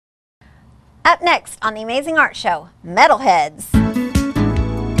Up next on The Amazing Art Show, Metalheads.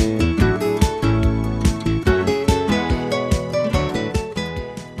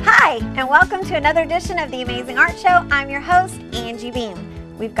 Hi, and welcome to another edition of The Amazing Art Show. I'm your host, Angie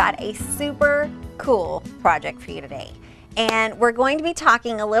Beam. We've got a super cool project for you today. And we're going to be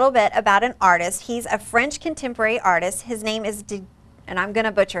talking a little bit about an artist. He's a French contemporary artist. His name is, and I'm going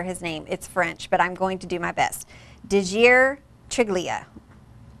to butcher his name. It's French, but I'm going to do my best. Didier Triglia.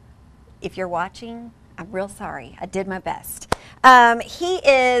 If you're watching, I'm real sorry. I did my best. He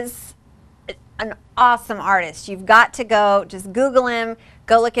is an awesome artist. You've got to go, just Google him,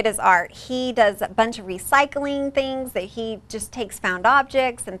 go look at his art. He does a bunch of recycling things that he just takes found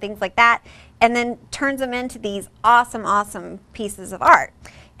objects and things like that and then turns them into these awesome, awesome pieces of art.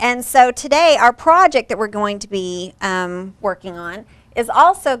 And so today our project that we're going to be working on is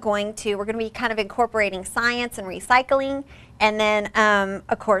also we're going to be kind of incorporating science and recycling, and then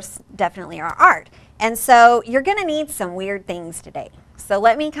of course definitely our art. And so you're going to need some weird things today. So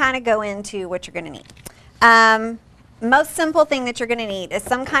let me kind of go into what you're going to need. Most simple thing that you're going to need is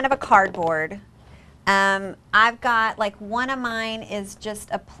some kind of a cardboard. I've got, like, one of mine is just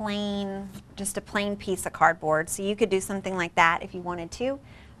a plain piece of cardboard. So you could do something like that if you wanted to.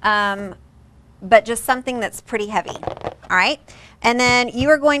 But just something that's pretty heavy. All right. And then you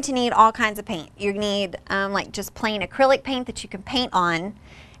are going to need all kinds of paint. You need like just plain acrylic paint that you can paint on.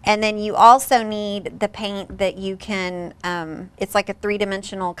 And then you also need the paint that you can, it's like a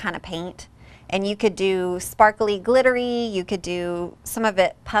three-dimensional kind of paint. And you could do sparkly, glittery, you could do, some of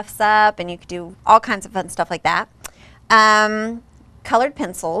it puffs up, and you could do all kinds of fun stuff like that. Colored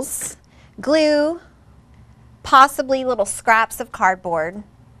pencils, glue, possibly little scraps of cardboard,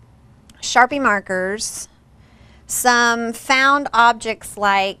 Sharpie markers, some found objects,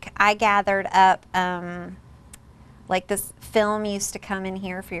 like I gathered up, like this film used to come in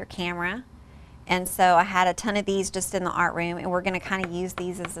here for your camera. And so I had a ton of these just in the art room, and we're going to kind of use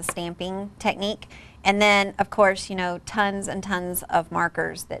these as a stamping technique. And then, of course, you know, tons and tons of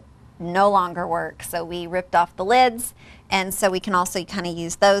markers that no longer work. So we ripped off the lids, and so we can also kind of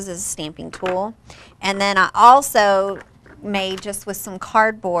use those as a stamping tool. And then I also made, just with some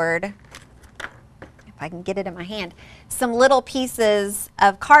cardboard, if I can get it in my hand, some little pieces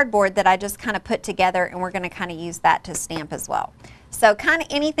of cardboard that I just kind of put together, and we're going to kind of use that to stamp as well. So kind of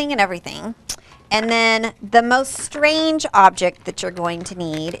anything and everything. And then the most strange object that you're going to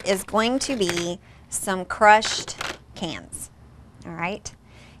need is going to be some crushed cans. All right.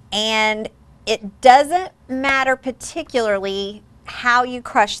 And it doesn't matter particularly how you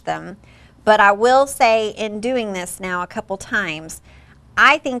crush them, but I will say, in doing this now a couple times,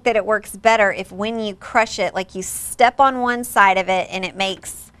 I think that it works better if when you crush it, like you step on one side of it and it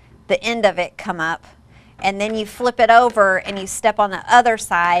makes the end of it come up. And then you flip it over and you step on the other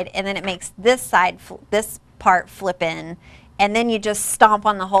side, and then it makes this side, this part flip in, and then you just stomp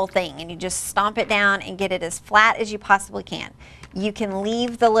on the whole thing, and you just stomp it down and get it as flat as you possibly can. You can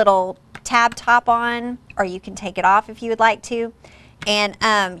leave the little tab top on, or you can take it off if you would like to. And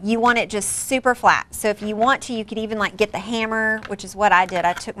you want it just super flat. So if you want to, you could even like get the hammer, which is what I did.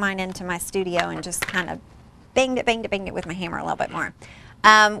 I took mine into my studio and just kind of banged it with my hammer a little bit more.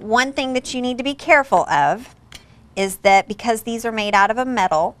 One thing that you need to be careful of is that because these are made out of a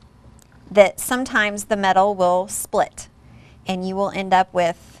metal, that sometimes the metal will split and you will end up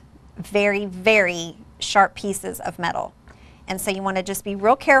with very, very sharp pieces of metal. And so you want to just be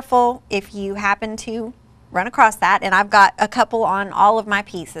real careful if you happen to run across that. And I've got a couple on all of my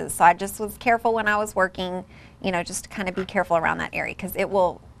pieces, so I just was careful when I was working, you know, just to kind of be careful around that area because it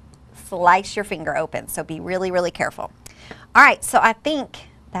will slice your finger open. So be really, really careful. All right, so I think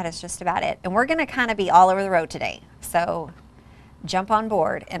that is just about it. And we're going to kind of be all over the road today. So jump on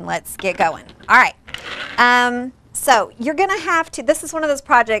board and let's get going. All right. So you're going to have to, this is one of those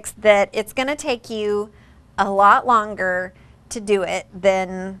projects that it's going to take you a lot longer to do it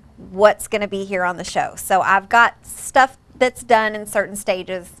than what's going to be here on the show. So I've got stuff that's done in certain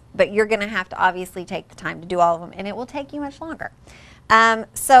stages, but you're going to have to obviously take the time to do all of them, and it will take you much longer.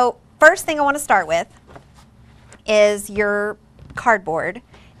 So first thing I want to start with is your cardboard,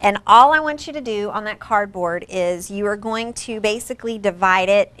 and all I want you to do on that cardboard is you are going to basically divide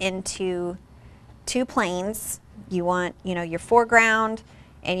it into two planes. You want, you know, your foreground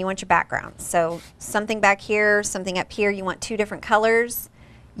and you want your background. So something back here, something up here, you want two different colors.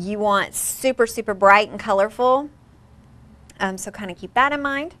 You want super, super bright and colorful. So kind of keep that in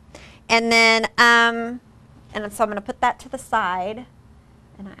mind. And then, and so I'm going to put that to the side,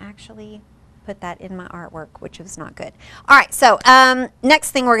 and I actually put that in my artwork, which is not good. All right, so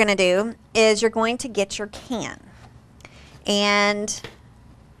next thing we're going to do is you're going to get your can. And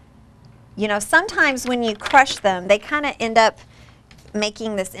you know, sometimes when you crush them, they kind of end up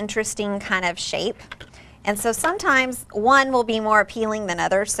making this interesting kind of shape. And so sometimes one will be more appealing than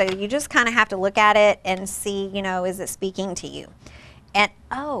others. So you just kind of have to look at it and see, you know, is it speaking to you? And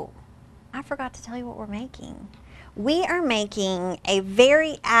oh, I forgot to tell you what we're making. We are making a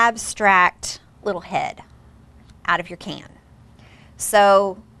very abstract little head out of your can.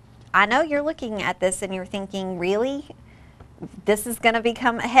 So I know you're looking at this and you're thinking, really? This is going to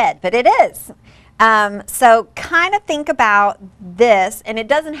become a head, but it is. So kind of think about this, and it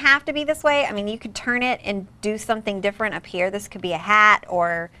doesn't have to be this way. I mean, you could turn it and do something different up here. This could be a hat,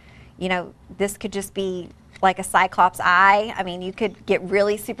 or, you know, this could just be like a cyclops eye. I mean, you could get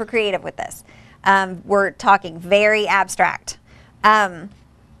really super creative with this. We're talking very abstract. I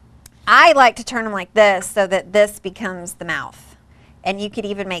like to turn them like this so that this becomes the mouth, and you could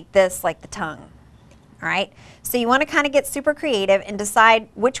even make this like the tongue. All right, so you want to kind of get super creative and decide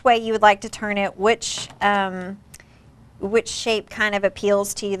which way you would like to turn it, which shape kind of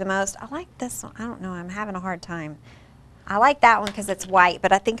appeals to you the most. I like this one. I don't know, I'm having a hard time. I like that one because it's white,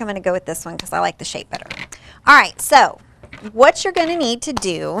 but I think I'm going to go with this one because I like the shape better. All right, so what you're going to need to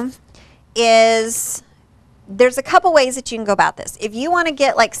do is, there's a couple ways that you can go about this. If you want to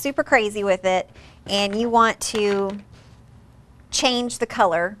get like super crazy with it and you want to change the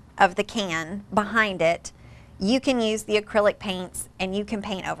color of the can behind it, you can use the acrylic paints and you can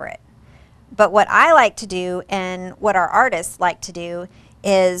paint over it. But what I like to do, and what our artists like to do,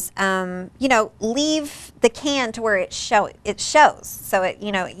 is you know, leave the can to where it shows. So it,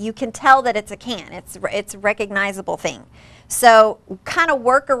 you know, you can tell that it's a can. It's a recognizable thing. So kind of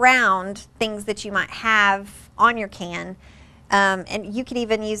work around things that you might have on your can, and you could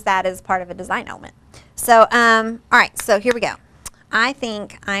even use that as part of a design element. So all right, so here we go. I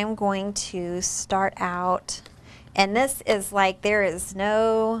think I'm going to start out, and this is like, there is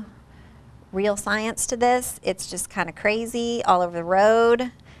no real science to this. It's just kind of crazy all over the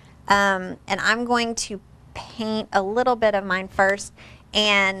road. And I'm going to paint a little bit of mine first,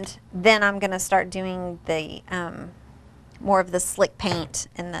 and then I'm going to start doing the more of the slick paint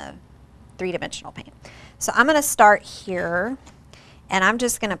and the three-dimensional paint. So I'm going to start here, and I'm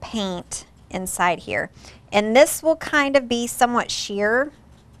just going to paint inside here. And this will kind of be somewhat sheer.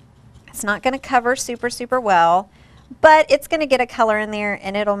 It's not going to cover super well, but it's going to get a color in there,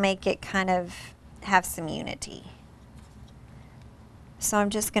 and it'll make it kind of have some unity. So I'm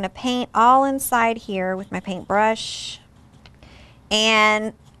just going to paint all inside here with my paintbrush,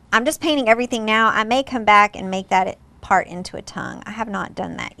 and I'm just painting everything now. I may come back and make that part into a tongue. I have not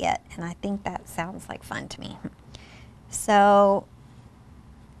done that yet, and I think that sounds like fun to me. So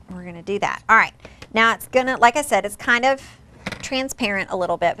we're going to do that. All right. Now it's going to, like I said, it's kind of transparent a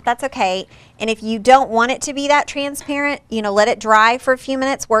little bit, but that's okay. And if you don't want it to be that transparent, you know, let it dry for a few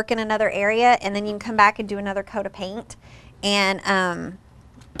minutes, work in another area, and then you can come back and do another coat of paint, and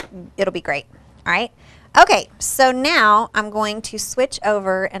it'll be great. All right. Okay, so now I'm going to switch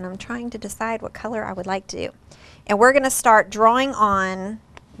over, and I'm trying to decide what color I would like to do. And we're going to start drawing on,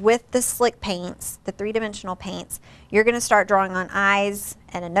 with the slick paints, the three-dimensional paints, you're going to start drawing on eyes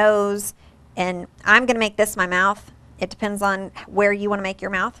and a nose, and I'm going to make this my mouth. It depends on where you want to make your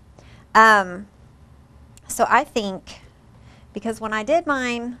mouth. So I think, because when I did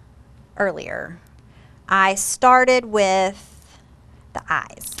mine earlier, I started with the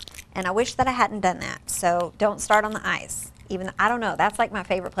eyes, and I wish that I hadn't done that. So don't start on the eyes. Even, I don't know, that's like my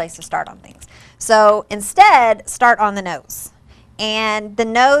favorite place to start on things. So instead, start on the nose. And the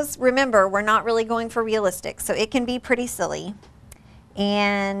nose, remember, we're not really going for realistic, so it can be pretty silly.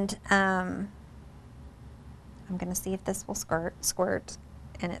 And I'm going to see if this will squirt,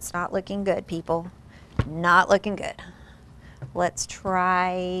 and it's not looking good, people. Not looking good. Let's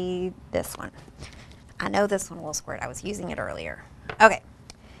try this one. I know this one will squirt. I was using it earlier. Okay,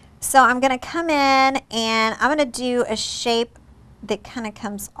 so I'm going to come in, and I'm going to do a shape that kind of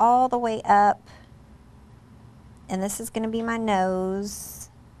comes all the way up. And this is going to be my nose.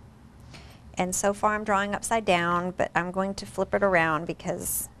 And so far I'm drawing upside down, but I'm going to flip it around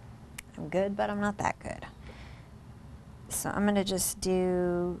because I'm good, but I'm not that good. So I'm going to just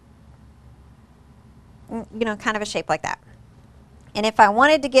do, you know, kind of a shape like that. And if I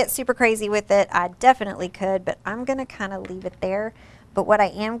wanted to get super crazy with it, I definitely could, but I'm going to kind of leave it there. But what I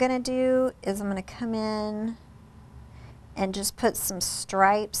am going to do is I'm going to come in and just put some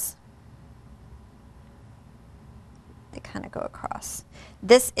stripes that kind of go across.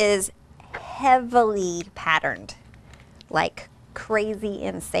 This is heavily patterned, like crazy,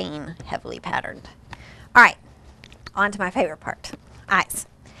 insane, heavily patterned. All right, on to my favorite part, eyes.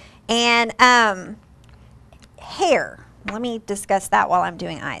 And hair, let me discuss that while I'm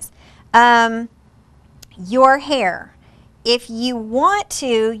doing eyes. Your hair. If you want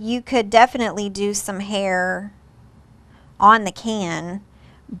to, you could definitely do some hair on the can,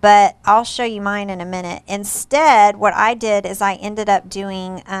 but I'll show you mine in a minute. Instead, what I did is I ended up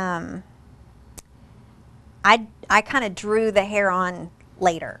doing, I kind of drew the hair on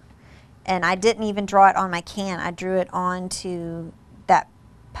later. And I didn't even draw it on my can. I drew it onto that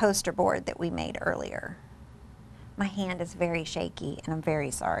poster board that we made earlier. My hand is very shaky, and I'm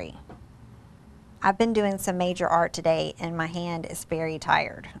very sorry. I've been doing some major art today, and my hand is very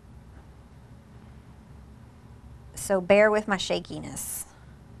tired. So bear with my shakiness.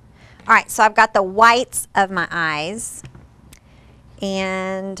 All right, so I've got the whites of my eyes,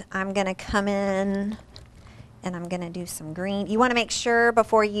 and I'm going to come in and I'm going to do some green. You want to make sure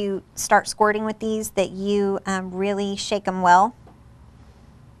before you start squirting with these that you really shake them well.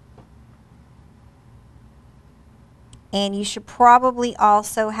 And you should probably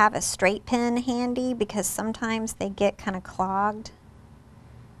also have a straight pen handy because sometimes they get kind of clogged.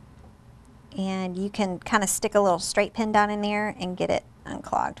 And you can kind of stick a little straight pen down in there and get it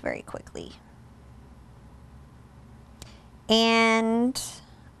unclogged very quickly. And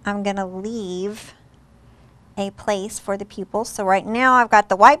I'm going to leave a place for the pupils. So right now I've got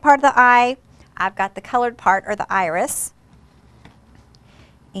the white part of the eye, I've got the colored part or the iris,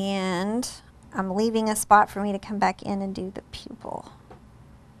 and I'm leaving a spot for me to come back in and do the pupil.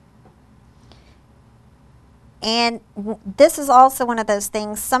 And this is also one of those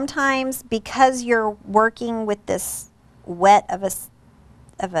things, sometimes because you're working with this wet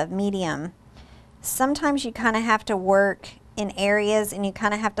of a medium, sometimes you kind of have to work in areas and you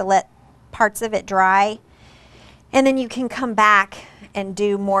kind of have to let parts of it dry. And then you can come back and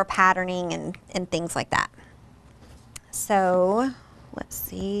do more patterning and things like that. So let's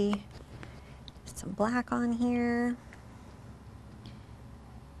see, some black on here.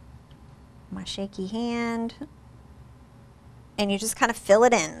 My shaky hand. And you just kind of fill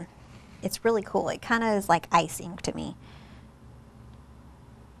it in. It's really cool. It kind of is like icing to me.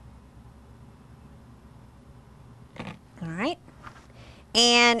 All right.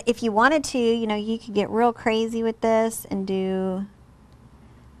 And if you wanted to, you know, you could get real crazy with this and do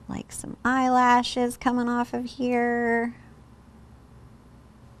like some eyelashes coming off of here.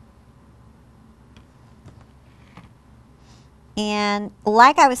 And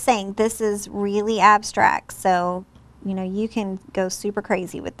like I was saying, this is really abstract, so, you know, you can go super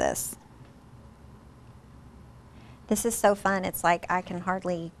crazy with this. This is so fun. It's like I can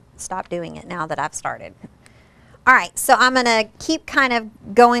hardly stop doing it now that I've started. All right, so I'm going to keep kind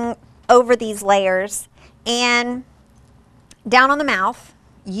of going over these layers. And down on the mouth,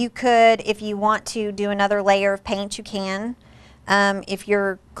 you could, if you want to do another layer of paint, you can. If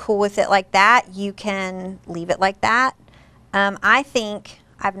you're cool with it like that, you can leave it like that. I think,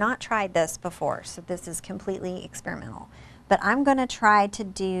 I've not tried this before, so this is completely experimental. But I'm going to try to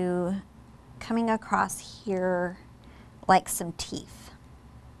do, coming across here, like some teeth.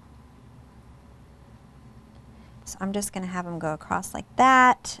 So I'm just going to have them go across like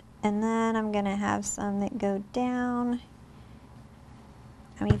that, and then I'm going to have some that go down.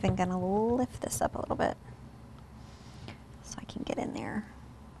 I'm even going to lift this up a little bit so I can get in there.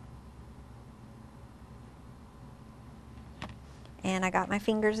 And I got my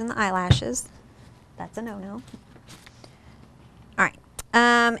fingers in the eyelashes. That's a no-no. All right.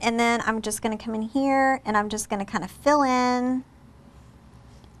 And then I'm just going to come in here, and I'm just going to kind of fill in.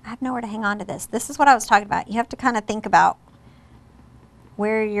 I have nowhere to hang on to this. This is what I was talking about. You have to kind of think about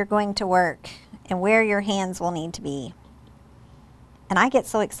where you're going to work and where your hands will need to be. And I get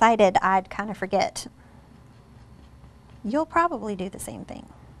so excited, I'd kind of forget. You'll probably do the same thing.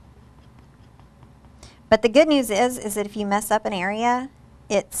 But the good news is that if you mess up an area,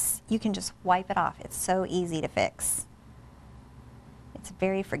 you can just wipe it off. It's so easy to fix. It's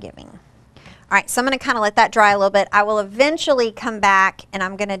very forgiving. All right, so I'm going to kind of let that dry a little bit. I will eventually come back and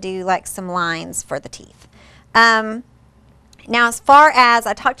I'm going to do like some lines for the teeth. Now, as far as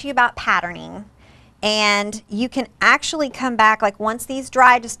I talked to you about patterning, and you can actually come back, like once these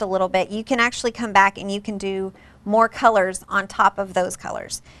dry just a little bit, you can actually come back and you can do more colors on top of those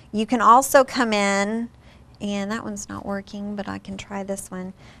colors. You can also come in, and that one's not working, but I can try this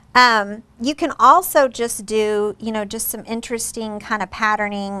one. You can also just do, you know, just some interesting kind of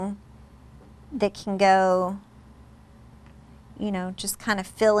patterning that can go, you know, just kind of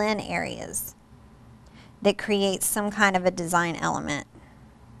fill in areas that creates some kind of a design element.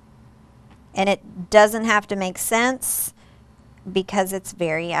 And it doesn't have to make sense because it's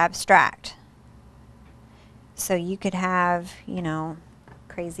very abstract. So you could have, you know,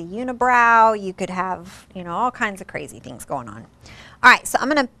 crazy unibrow, you could have, you know, all kinds of crazy things going on. All right, so I'm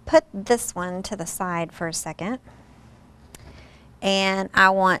going to put this one to the side for a second. And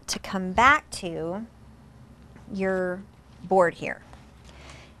I want to come back to your board here.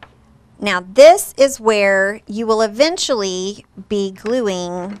 Now this is where you will eventually be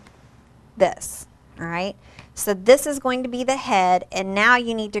gluing this, all right? So this is going to be the head, and now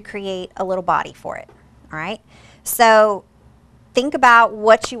you need to create a little body for it, all right? So think about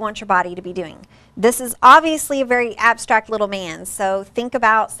what you want your body to be doing. This is obviously a very abstract little man, so think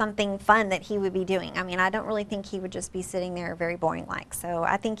about something fun that he would be doing. I mean, I don't really think he would just be sitting there very boring-like. So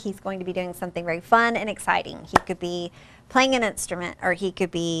I think he's going to be doing something very fun and exciting. He could be playing an instrument, or he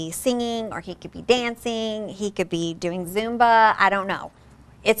could be singing, or he could be dancing, he could be doing Zumba. I don't know.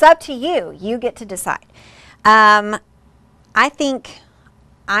 It's up to you. You get to decide. I think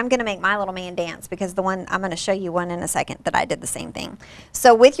I'm going to make my little man dance, because the one I'm going to show you one in a second that I did the same thing.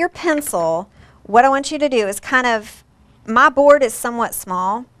 So with your pencil, what I want you to do is kind of, my board is somewhat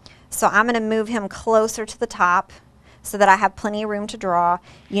small, so I'm going to move him closer to the top so that I have plenty of room to draw.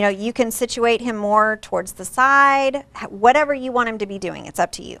 You know, you can situate him more towards the side, whatever you want him to be doing, it's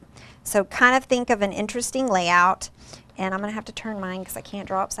up to you. So kind of think of an interesting layout, and I'm going to have to turn mine because I can't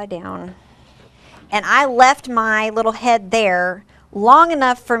draw upside down. And I left my little head there long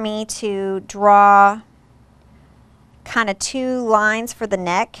enough for me to draw kind of 2 lines for the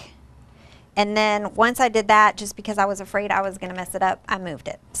neck. And then once I did that, just because I was afraid I was going to mess it up, I moved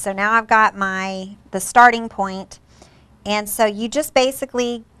it. So now I've got the starting point. And so you just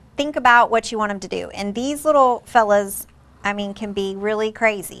basically think about what you want them to do. And these little fellas, I mean, can be really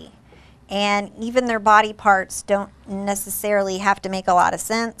crazy. And even their body parts don't necessarily have to make a lot of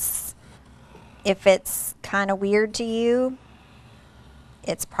sense. If it's kind of weird to you,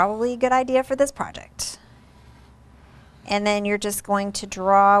 it's probably a good idea for this project. And then you're just going to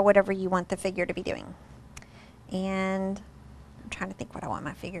draw whatever you want the figure to be doing. And I'm trying to think what I want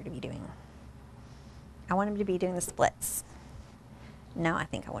my figure to be doing. I want him to be doing the splits. No, I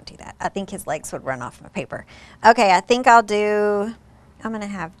think I won't do that. I think his legs would run off my paper. Okay, I think I'm going to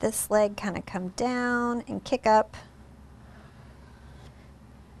have this leg kind of come down and kick up.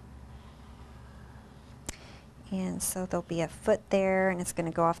 And so there'll be a foot there, and it's going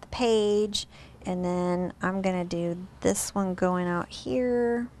to go off the page. And then I'm going to do this one going out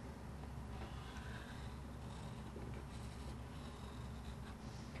here.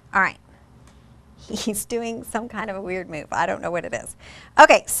 All right. He's doing some kind of a weird move. I don't know what it is.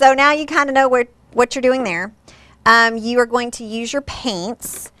 Okay, so now you kind of know what you're doing there. You are going to use your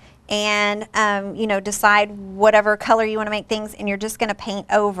paints and, you know, decide whatever color you want to make things, and you're just going to paint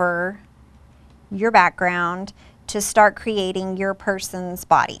over your background to start creating your person's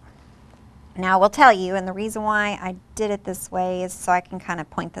body. Now I will tell you, and the reason why I did it this way is so I can kind of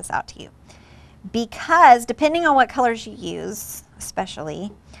point this out to you. Because depending on what colors you use,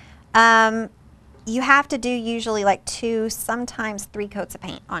 especially, you have to do usually like 2, sometimes 3 coats of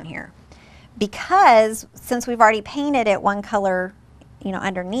paint on here. Because since we've already painted it one color, you know,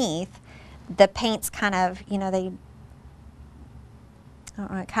 underneath, the paint's kind of, you know,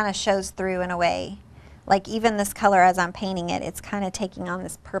 it kind of shows through in a way. Like even this color as I'm painting it, it's kind of taking on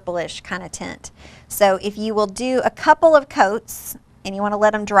this purplish kind of tint. So if you will do a couple of coats, and you want to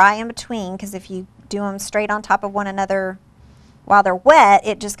let them dry in between, because if you do them straight on top of one another while they're wet,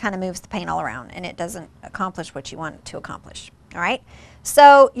 it just kind of moves the paint all around, and it doesn't accomplish what you want it to accomplish. All right?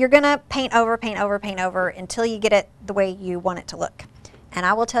 So you're going to paint over, paint over, paint over until you get it the way you want it to look. And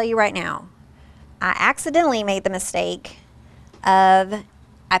I will tell you right now, I accidentally made the mistake of,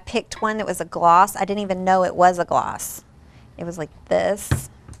 I picked one that was a gloss. I didn't even know it was a gloss. It was like this.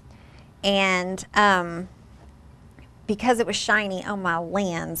 And because it was shiny on my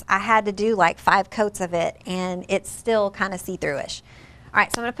lens, I had to do like 5 coats of it, and it's still kind of see-through-ish. All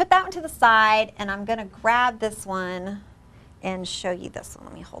right, so I'm going to put that one to the side, and I'm going to grab this one and show you this one.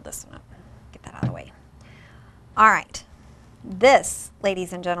 Let me hold this one up. Get that out of the way. All right. This,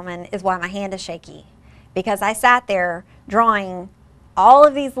 ladies and gentlemen, is why my hand is shaky, because I sat there drawing all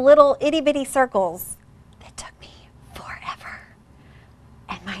of these little itty-bitty circles that took me forever.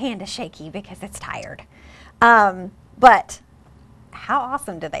 And my hand is shaky because it's tired. But how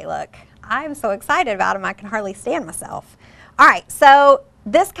awesome do they look? I'm so excited about them, I can hardly stand myself. All right, so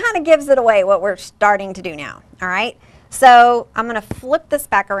this kind of gives it away what we're starting to do now. All right, so I'm going to flip this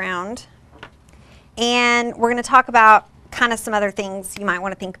back around, and we're going to talk about kind of some other things you might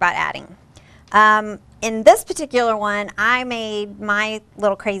want to think about adding. In this particular one, I made my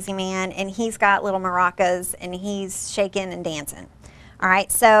little crazy man, and he's got little maracas, and he's shaking and dancing. All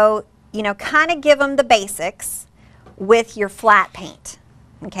right, so, you know, kind of give them the basics with your flat paint,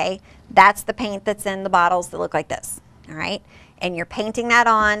 okay? That's the paint that's in the bottles that look like this, all right? and you're painting that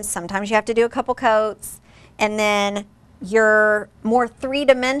on. Sometimes you have to do a couple coats. And then your more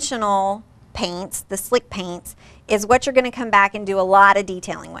three-dimensional paints, the slick paints, is what you're going to come back and do a lot of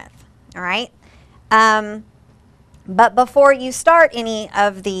detailing with. All right? But before you start any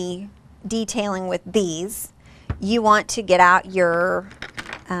of the detailing with these, you want to get out your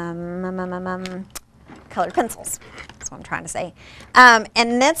colored pencils. That's what I'm trying to say.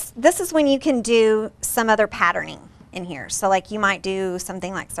 And this is when you can do some other patterning in here. So like you might do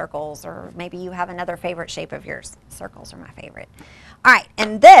something like circles, or maybe you have another favorite shape of yours. Circles are my favorite. All right,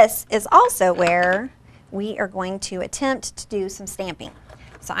 and this is also where we are going to attempt to do some stamping.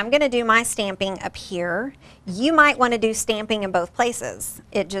 So I'm going to do my stamping up here. You might want to do stamping in both places.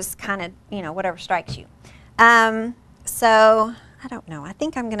 It just kind of, you know, whatever strikes you. So I don't know. I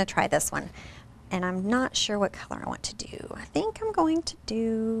think I'm going to try this one. And I'm not sure what color I want to do. I think I'm going to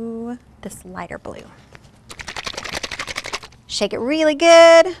do this lighter blue. Shake it really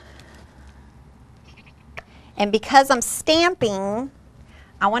good. And because I'm stamping,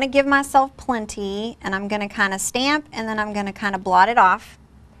 I want to give myself plenty, and I'm going to kind of stamp, and then I'm going to kind of blot it off.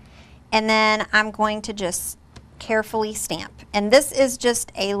 And then I'm going to just carefully stamp. And this is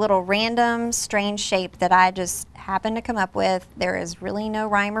just a little random, strange shape that I just happened to come up with. There is really no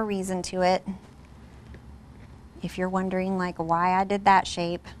rhyme or reason to it. If you're wondering like why I did that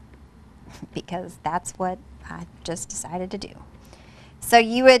shape, because that's what I just decided to do. So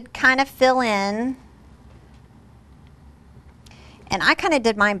you would kind of fill in, and I kind of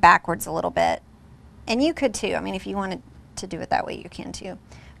did mine backwards a little bit, and you could too. I mean, if you wanted to do it that way, you can too.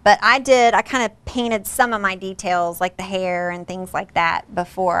 But I kind of painted some of my details, like the hair and things like that,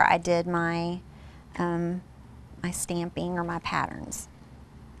 before I did my, my stamping or my patterns.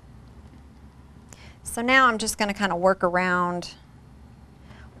 So now I'm just going to kind of work around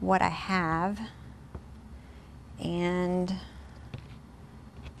what I have. And,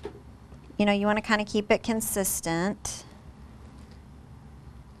 you know, you want to kind of keep it consistent.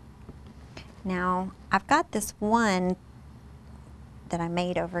 Now, I've got this one that I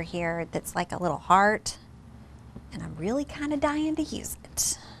made over here that's like a little heart, and I'm really kind of dying to use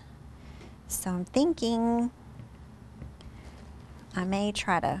it. So I'm thinking I may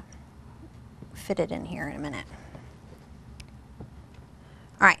try to fit it in here in a minute.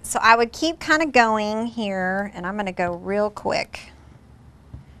 All right, so I would keep kind of going here, and I'm going to go real quick.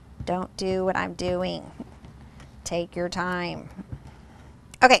 Don't do what I'm doing. Take your time.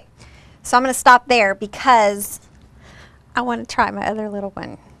 Okay, so I'm going to stop there because I want to try my other little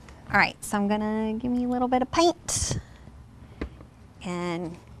one. All right, so I'm going to give me a little bit of paint.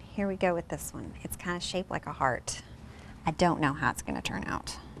 And here we go with this one. It's kind of shaped like a heart. I don't know how it's going to turn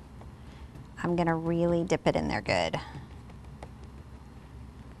out. I'm going to really dip it in there good.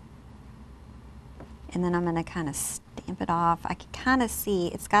 And then I'm going to kind of stamp it off. I can kind of see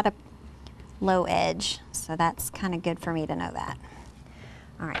it's got a low edge, so that's kind of good for me to know that.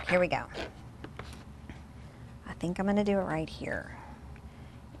 All right, here we go. I think I'm going to do it right here.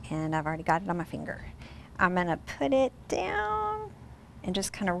 And I've already got it on my finger. I'm going to put it down and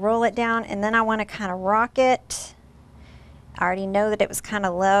just kind of roll it down, and then I want to kind of rock it. I already know that it was kind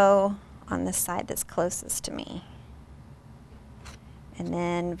of low on this side that's closest to me. And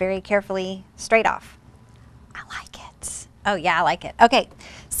then very carefully straight off. I like it. Oh yeah, I like it. Okay,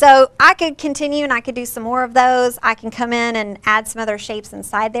 so I could continue and I could do some more of those. I can come in and add some other shapes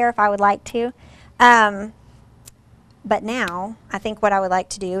inside there if I would like to. But now, I think what I would like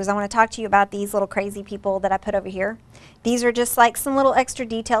to do is I want to talk to you about these little crazy people that I put over here. These are just like some little extra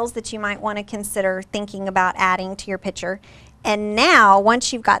details that you might want to consider thinking about adding to your picture. And now,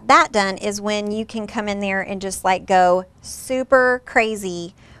 once you've got that done, is when you can come in there and just like go super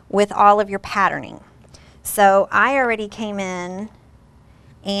crazy with all of your patterning. So I already came in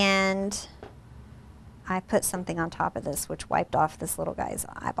and I put something on top of this which wiped off this little guy's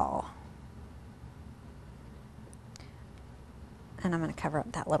eyeball. And I'm going to cover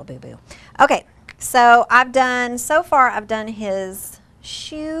up that little boo-boo. Okay, so so far I've done his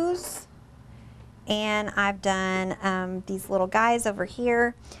shoes, and I've done these little guys over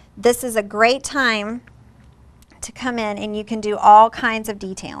here. This is a great time to come in and you can do all kinds of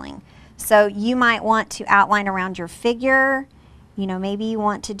detailing. So you might want to outline around your figure. You know, maybe you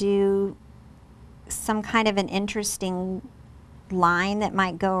want to do some kind of an interesting line that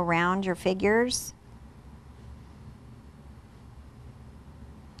might go around your figures.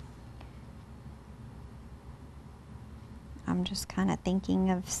 I'm just kind of thinking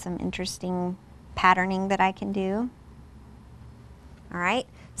of some interesting patterning that I can do. All right,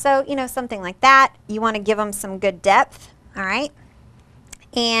 so you know, something like that. You want to give them some good depth. All right,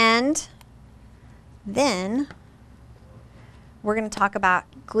 and then we're going to talk about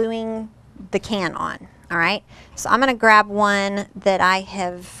gluing the can on. All right, so I'm going to grab one that I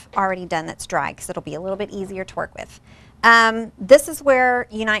have already done that's dry because it'll be a little bit easier to work with. This is where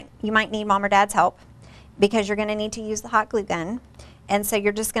you might need mom or dad's help because you're going to need to use the hot glue gun. And so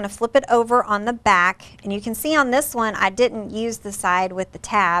you're just going to flip it over on the back. And you can see on this one, I didn't use the side with the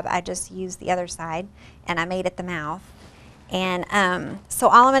tab. I just used the other side, and I made it the mouth. And so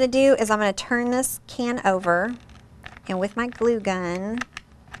all I'm going to do is I'm going to turn this can over, and with my glue gun,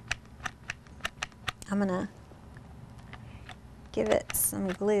 I'm going to give it some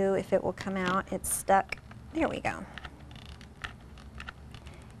glue if it will come out. It's stuck. There we go.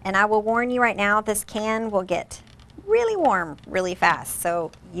 And I will warn you right now, this can will get really warm really fast.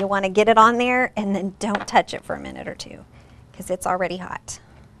 So you want to get it on there and then don't touch it for a minute or two because it's already hot.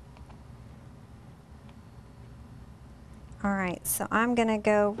 All right, so I'm going to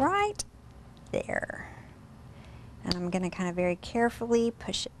go right there. And I'm going to kind of very carefully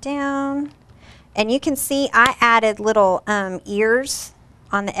push it down. And you can see I added little ears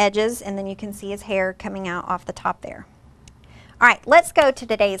on the edges, and then you can see his hair coming out off the top there. All right, let's go to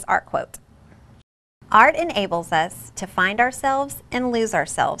today's art quote. Art enables us to find ourselves and lose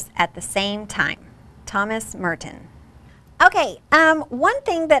ourselves at the same time. Thomas Merton. Okay, one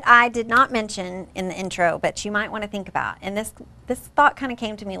thing that I did not mention in the intro, but you might want to think about, and this thought kind of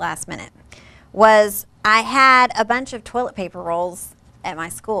came to me last minute, was I had a bunch of toilet paper rolls at my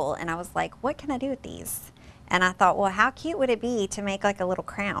school, and I was like, what can I do with these? And I thought, well, how cute would it be to make like a little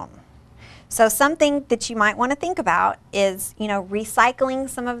crown? So something that you might want to think about is, recycling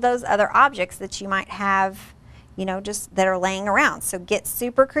some of those other objects that you might have, just that are laying around. So get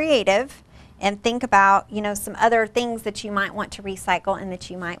super creative and think about, some other things that you might want to recycle and that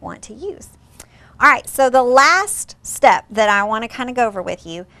you might want to use. All right, so the last step that I want to kind of go over with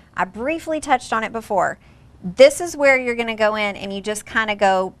you, I briefly touched on it before. This is where you're going to go in and you just kind of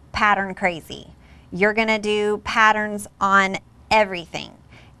go pattern crazy. You're going to do patterns on everything.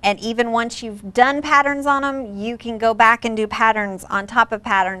 And even once you've done patterns on them, you can go back and do patterns on top of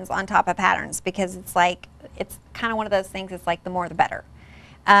patterns on top of patterns because it's kind of one of those things, it's like the more the better.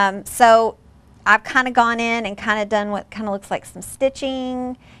 So I've kind of gone in and kind of done what kind of looks like some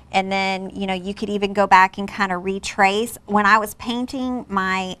stitching, and then you could even go back and kind of retrace. When I was painting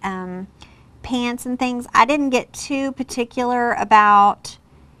my pants and things, I didn't get too particular about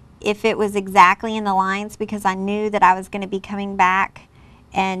if it was exactly in the lines because I knew that I was going to be coming back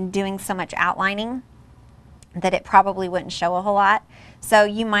and doing so much outlining that it probably wouldn't show a whole lot. So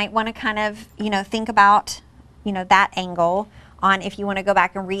you might want to kind of think about that angle on if you want to go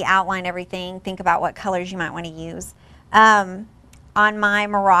back and re-outline everything. Think about what colors you might want to use. On my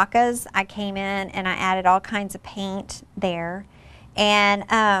maracas, I came in and I added all kinds of paint there, and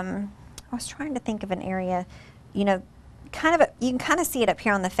I was trying to think of an area, you can kind of see it up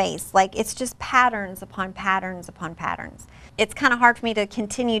here on the face. Like it's just patterns upon patterns upon patterns. It's kind of hard for me to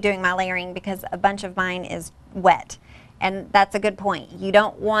continue doing my layering because a bunch of mine is wet. And that's a good point. You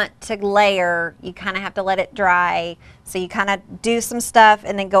don't want to layer, you kind of have to let it dry. So you kind of do some stuff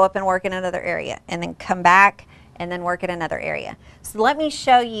and then go up and work in another area and then come back and then work in another area. So let me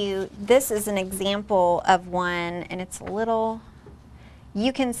show you, this is an example of one, and it's a little,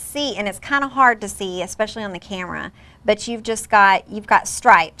 you can see, and it's kind of hard to see, especially on the camera, but you've got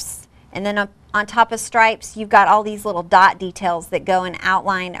stripes, and then on top of stripes, you've got all these little dot details that go and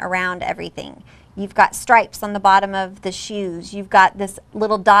outline around everything. You've got stripes on the bottom of the shoes. You've got this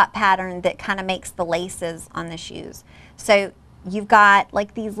little dot pattern that kind of makes the laces on the shoes. So you've got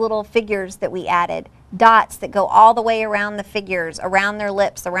like these little figures that we added, dots that go all the way around the figures, around their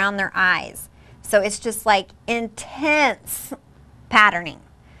lips, around their eyes. So it's just like intense patterning.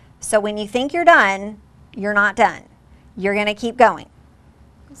 So when you think you're done, you're not done. You're going to keep going.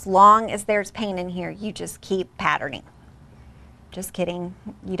 As long as there's paint in here, you just keep patterning. Just kidding.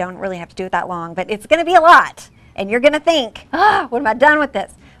 You don't really have to do it that long, but it's going to be a lot. And you're going to think, when am I done with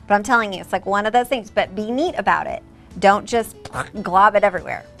this? But I'm telling you, it's like one of those things. But be neat about it. Don't just glob it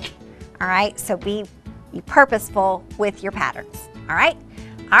everywhere. All right? So be purposeful with your patterns. All right?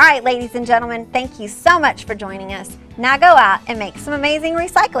 All right, ladies and gentlemen, thank you so much for joining us. Now go out and make some amazing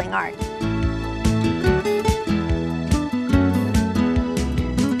recycling art.